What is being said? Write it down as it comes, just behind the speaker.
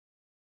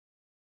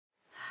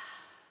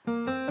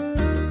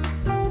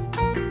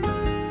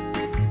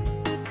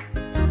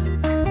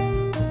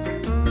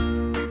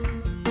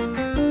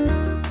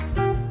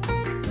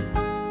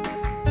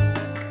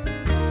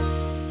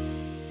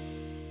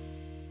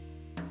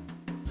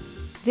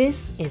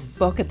This is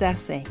Bocca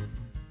d'Asse,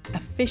 a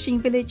fishing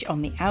village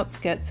on the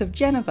outskirts of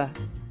Genova.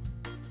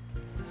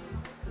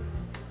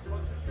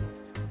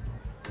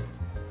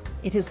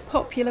 It is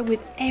popular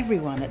with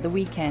everyone at the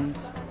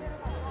weekends.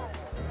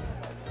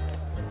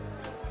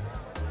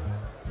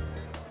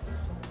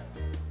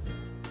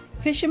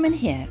 Fishermen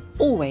here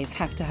always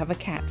have to have a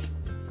cat.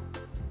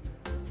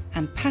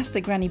 And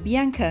Pasta Granny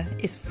Bianca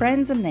is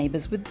friends and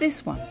neighbours with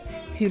this one,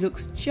 who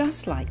looks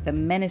just like the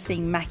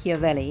menacing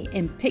Machiavelli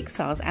in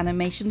Pixar's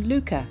animation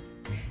Luca,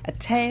 a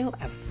tale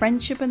of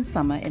friendship and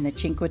summer in the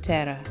Cinque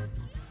Terre.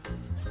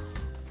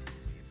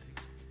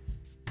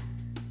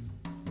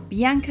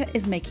 Bianca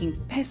is making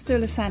pesto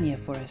lasagna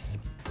for us.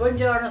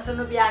 Buongiorno,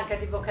 sono Bianca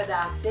di Bocca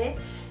d'Asse,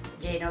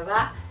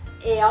 Genova,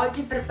 e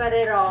oggi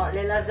preparerò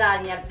le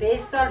lasagne al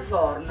pesto al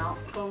forno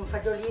con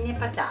fagiolini e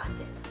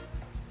patate.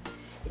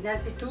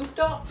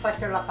 Innanzitutto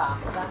faccio la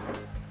pasta.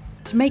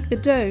 To make the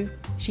dough,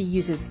 she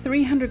uses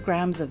 300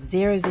 grams of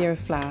 00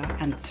 flour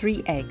and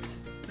 3 eggs.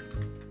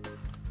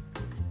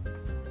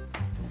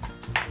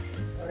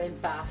 Ora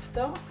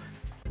impasto.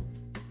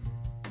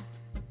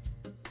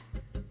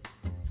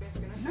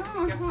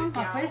 No,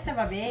 ma questa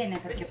va bene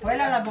perché poi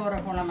la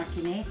lavoro con la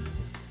macchinetta.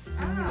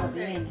 Va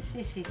bene,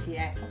 sì,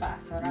 ecco,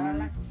 basta.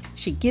 Ora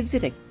She gives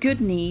it a good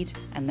knead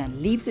and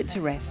then leaves it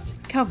to rest,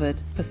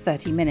 covered for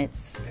 30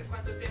 minutes. Per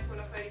quanto tempo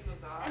la fai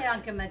riposare? E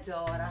anche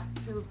mezz'ora.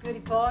 Più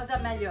riposa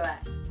meglio è.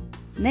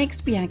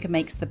 Next, Bianca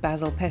makes the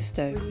basil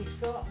pesto.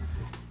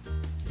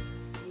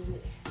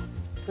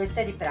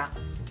 Questa è di Pra,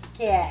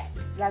 che è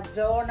la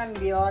zona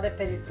migliore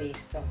per il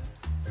pesto.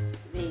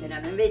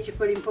 Vengono invece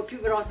quelli un po' più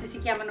grossi si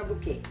chiamano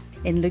bouquet.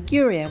 In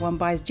Liguria, one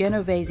buys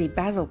Genovese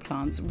basil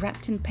plants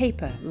wrapped in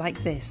paper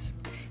like this.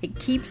 It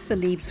keeps the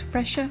leaves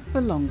fresher for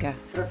longer.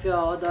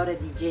 Proprio odore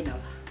di Genova.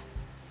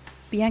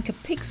 Bianca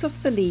picks off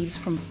the leaves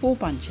from 4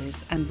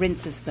 bunches and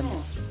rinses them.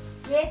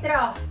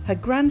 Pietro! Her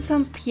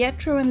grandsons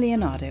Pietro and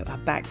Leonardo are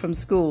back from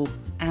school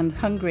and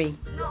hungry.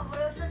 No,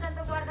 volevo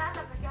soltanto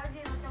guardarla perché oggi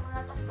non siamo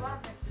andati a scuola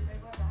per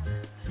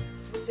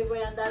guardarla. Se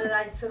vuoi andare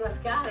là sulla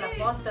scala, Sì.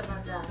 possono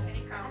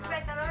andare.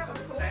 Aspetta, allora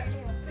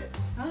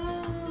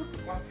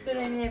Sono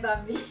i miei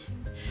bambini,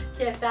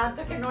 che è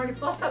tanto che non li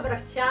posso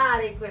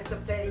abbracciare in questo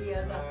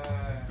periodo.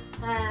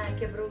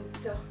 Che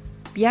brutto.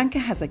 Bianca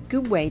has a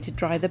good way to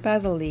dry the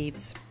basil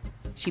leaves.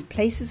 She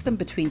places them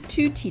between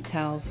 2 tea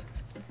towels,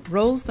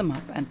 rolls them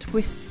up and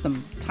twists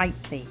them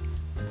tightly.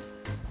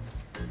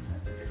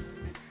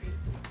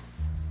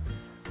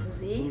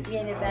 Così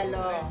viene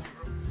bello,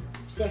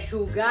 si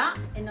asciuga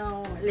e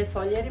le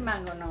foglie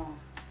rimangono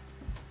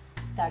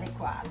tali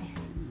quali.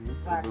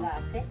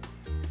 Guardate.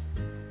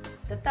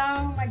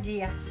 Ta-ta,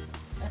 magia.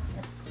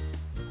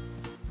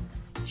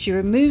 She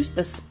removes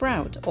the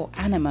sprout or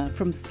anima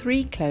from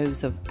 3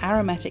 cloves of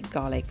aromatic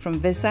garlic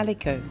from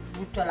Vesalico.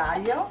 Butto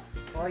l'aglio,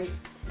 poi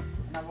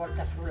una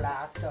volta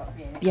frullato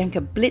viene. Bianca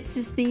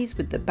blitzes these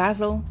with the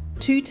basil,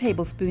 2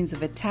 tablespoons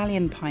of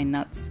Italian pine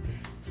nuts,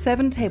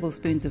 7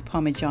 tablespoons of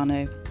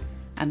Parmigiano,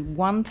 and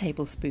 1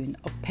 tablespoon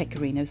of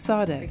Pecorino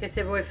Sardo. Perché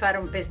se vuoi fare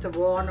un pesto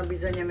buono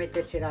bisogna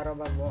metterci la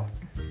roba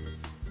buona.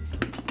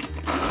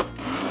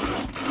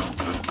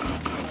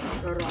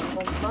 Lo rompo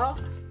un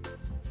po'.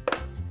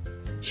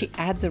 She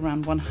adds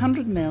around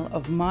 100 ml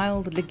of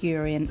mild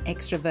Ligurian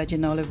extra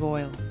virgin olive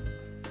oil.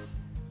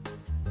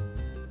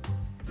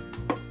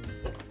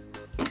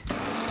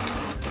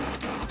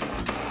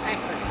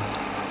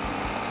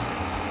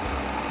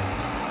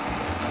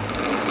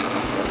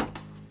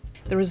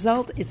 The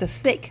result is a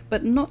thick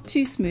but not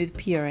too smooth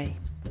puree.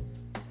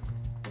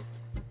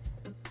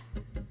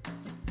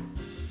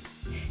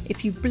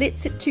 If you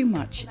blitz it too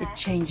much, it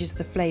changes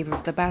the flavour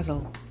of the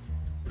basil.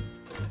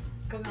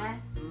 Com'è?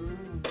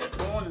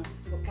 Buono.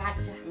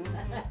 Focaccia.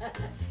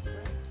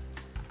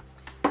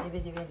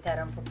 Deve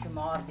diventare un po' più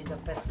morbido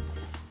per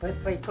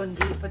poi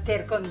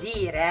poter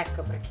condire,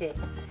 ecco, perché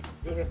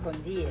deve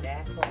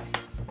condire, poi.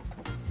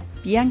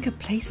 Bianca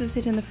places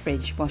it in the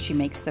fridge while she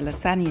makes the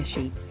lasagna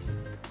sheets.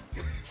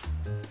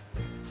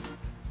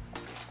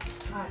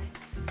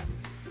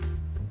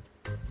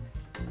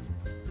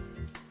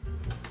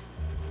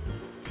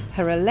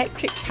 Her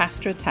electric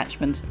pasta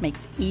attachment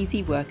makes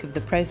easy work of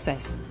the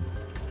process.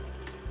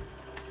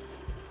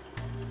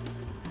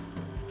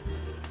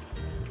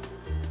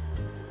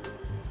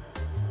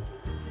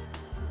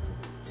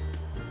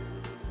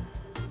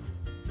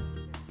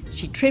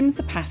 She trims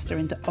the pasta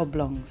into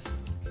oblongs.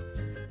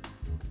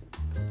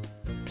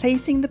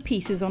 Placing the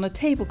pieces on a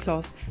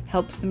tablecloth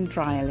helps them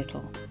dry a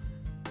little.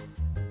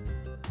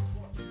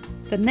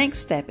 The next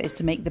step is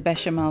to make the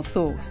béchamel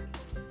sauce.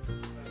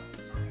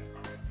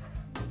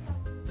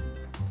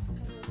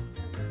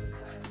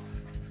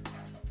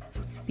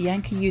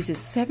 Bianca uses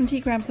 70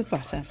 grams of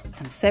butter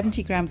and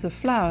 70 grams of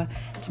flour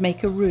to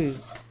make a roux.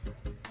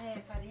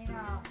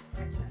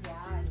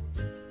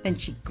 Then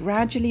she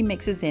gradually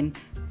mixes in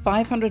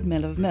 500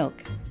 ml of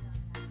milk.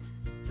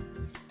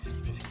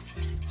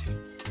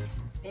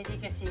 Vedi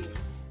che si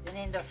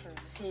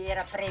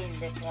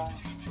rapprende qua.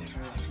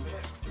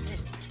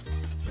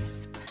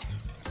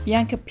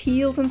 Bianca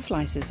peels and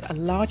slices a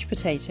large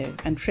potato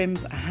and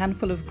trims a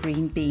handful of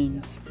green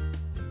beans.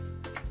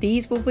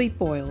 These will be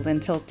boiled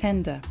until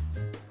tender.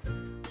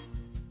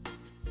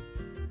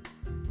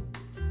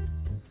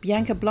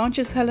 Bianca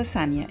blanches her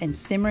lasagna in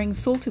simmering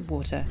salted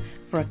water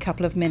for a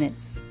couple of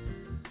minutes.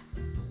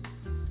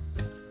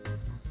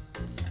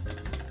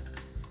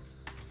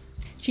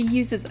 She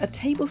uses a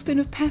tablespoon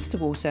of pasta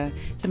water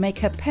to make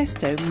her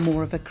pesto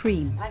more of a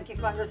cream. Anche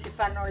quando si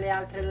fanno le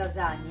altre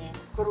lasagne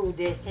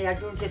crude si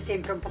aggiunge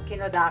sempre un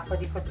pochino d'acqua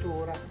di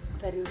cottura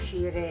per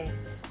riuscire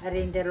a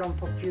renderlo un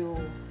po' più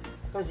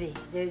così,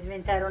 deve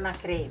diventare una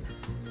crema.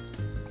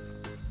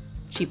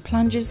 She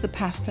plunges the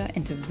pasta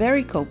into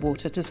very cold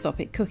water to stop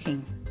it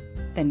cooking,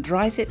 then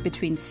dries it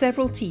between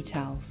several tea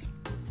towels.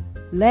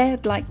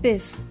 Layered like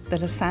this, the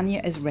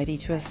lasagna is ready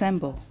to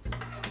assemble.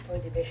 Poi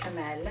di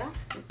béchamel.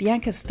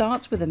 Bianca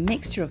starts with a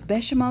mixture of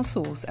bechamel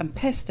sauce and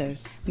pesto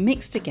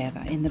mixed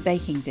together in the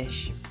baking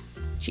dish.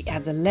 She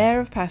adds a layer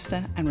of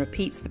pasta and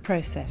repeats the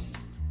process.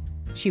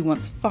 She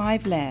wants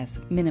 5 layers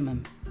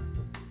minimum.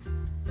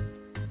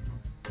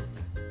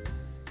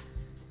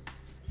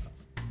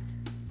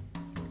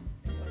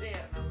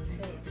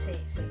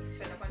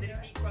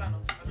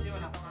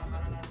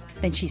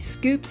 Then she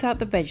scoops out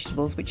the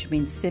vegetables which have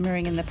been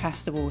simmering in the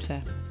pasta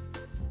water.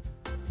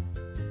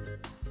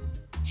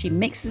 She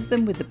mixes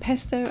them with the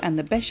pesto and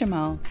the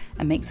bechamel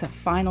and makes a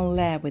final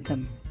layer with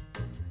them.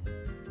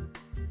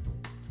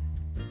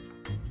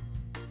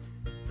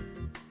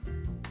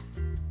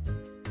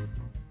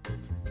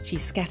 She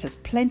scatters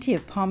plenty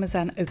of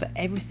parmesan over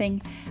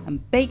everything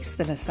and bakes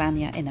the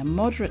lasagna in a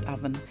moderate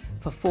oven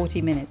for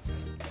 40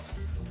 minutes.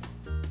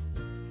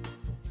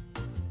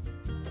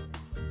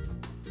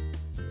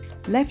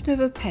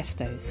 Leftover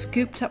pesto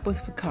scooped up with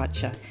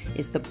focaccia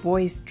is the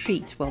boys'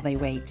 treat while they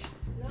wait.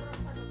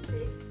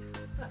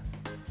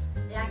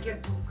 E anche il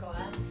tucco,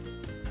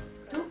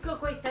 Tucco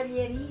coi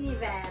taglierini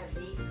verdi.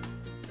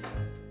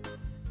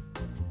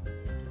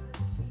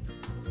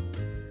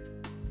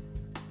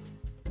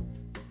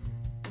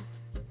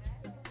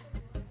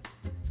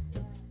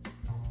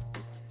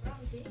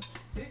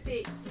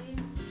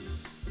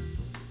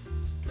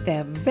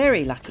 They're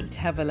very lucky to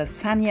have a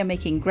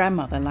lasagna-making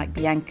grandmother like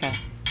Bianca.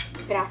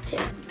 Grazie.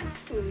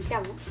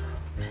 Iniziamo?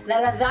 La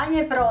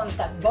lasagna è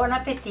pronta, buon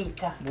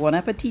appetito! Buon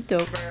appetito!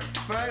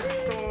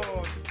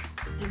 Perfetto!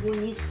 È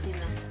buonissima.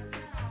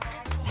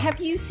 Have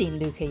you seen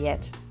Luca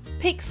yet?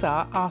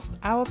 Pixar asked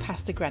our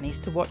Pasta Grannies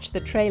to watch the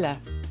trailer.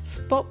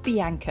 Spot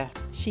Bianca.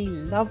 She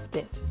loved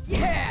it.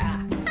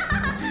 Yeah!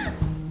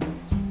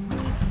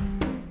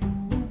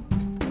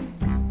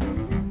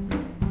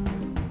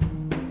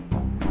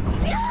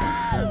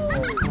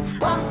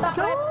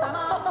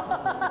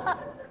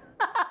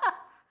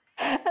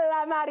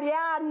 La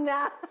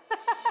Marianna!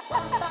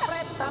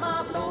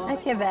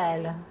 Che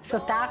bello,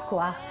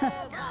 sott'acqua!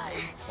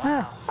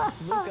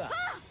 Luca,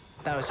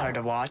 that was hard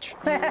to watch.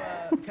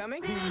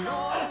 Coming?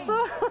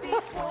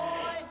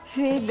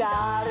 Sì,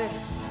 dai!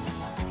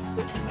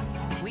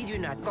 We do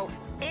not go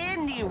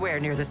anywhere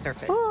near the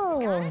surface.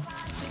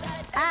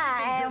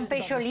 Ah, è un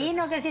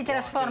pesciolino che si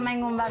trasforma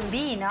in un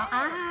bambino.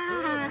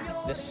 Ah!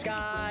 The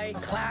sky,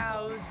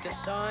 clouds, the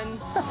sun.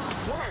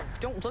 Whoa,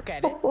 don't look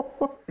at it.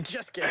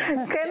 Just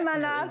kidding. Che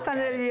manata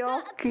negli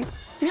occhi!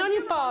 Mio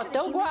nipote,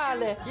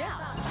 uguale! Yeah.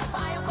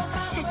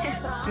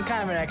 I'm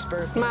kind of an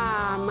expert.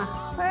 Mamma!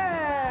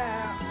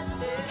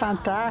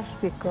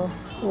 Fantastico!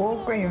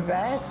 Comunque in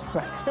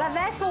Vespa! La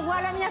Vespa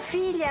uguale a mia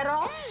figlia, è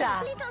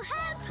rossa!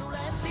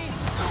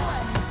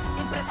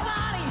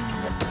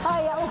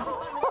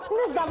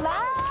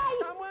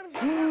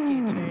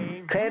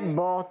 Che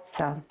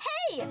botta!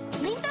 Hey,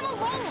 leave them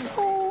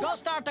alone. Go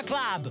start a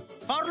club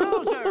for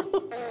losers.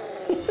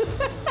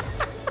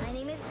 My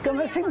name is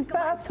Come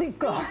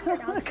simpatico!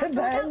 Che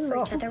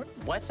bello!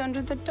 What's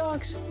under the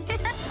dogs?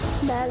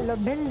 Bello,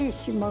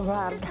 bellissimo, This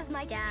guarda! is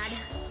my dad.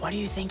 What do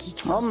you think he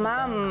Oh comes with?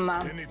 mamma!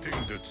 Anything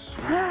that's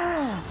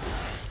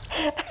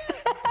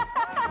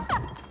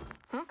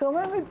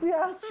Come mi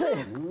piace!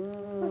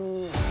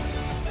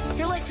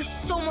 Your life is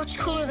so much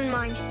cooler than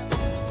mine.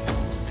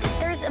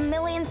 There's a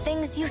million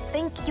things you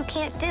think you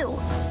can't do.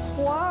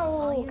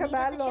 Wow, You che need just a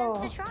chance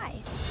bello! to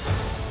try.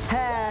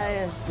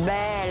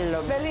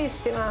 Bello,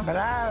 bellissima!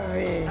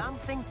 Bravi!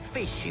 Something's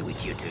fishy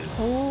with you two.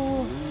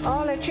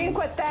 Ho le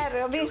Cinque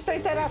Terre, ho visto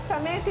i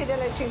terrazzamenti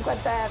delle Cinque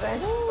Terre.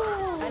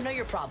 I know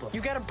your problem.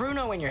 You got a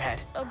Bruno in your head.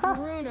 A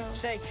Bruno.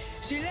 Say,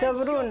 C'è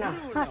Bruno.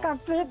 Ha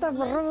capito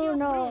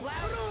Bruno.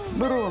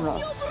 Bruno.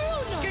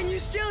 Can you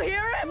still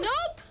hear him?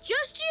 Nope,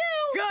 just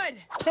you. Good.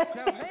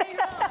 Now hang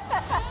on.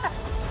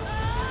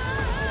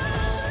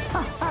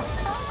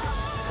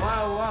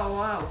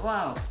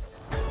 Wow.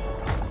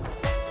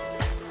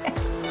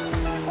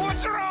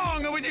 What's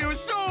wrong with you,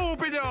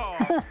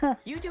 stupido?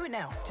 You do it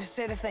now. Just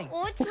say the thing.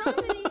 What's wrong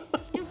with you,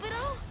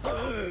 stupido?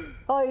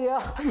 Oh io,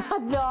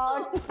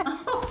 Madonna.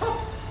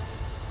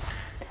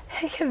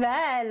 Che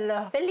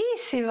bello,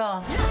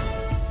 bellissimo.